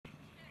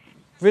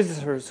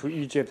Visitors to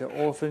Egypt are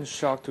often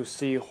shocked to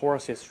see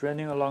horses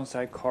running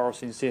alongside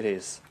cars in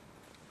cities.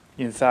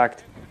 In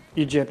fact,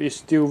 Egypt is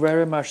still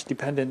very much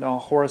dependent on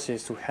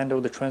horses to handle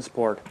the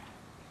transport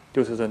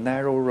due to the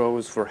narrow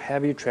roads for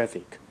heavy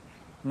traffic.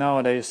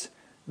 Nowadays,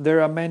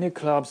 there are many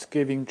clubs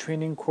giving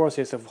training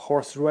courses of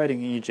horse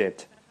riding in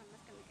Egypt.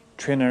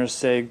 Trainers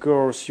say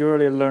girls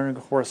usually learn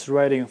horse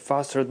riding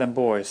faster than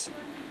boys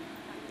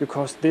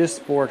because this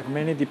sport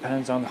mainly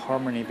depends on the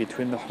harmony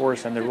between the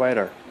horse and the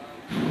rider,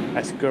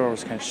 as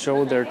girls can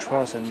show their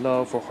trust and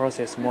love for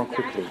horses more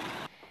quickly.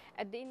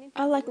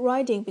 I like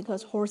riding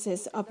because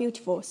horses are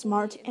beautiful,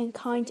 smart, and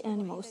kind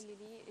animals,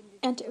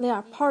 and they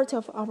are part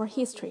of our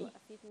history.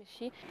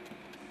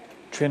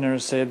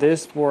 Trainers say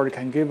this sport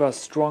can give us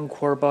strong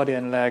core body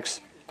and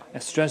legs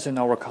and strengthen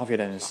our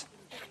confidence.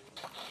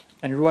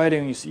 And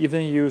riding is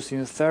even used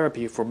in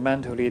therapy for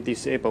mentally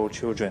disabled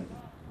children.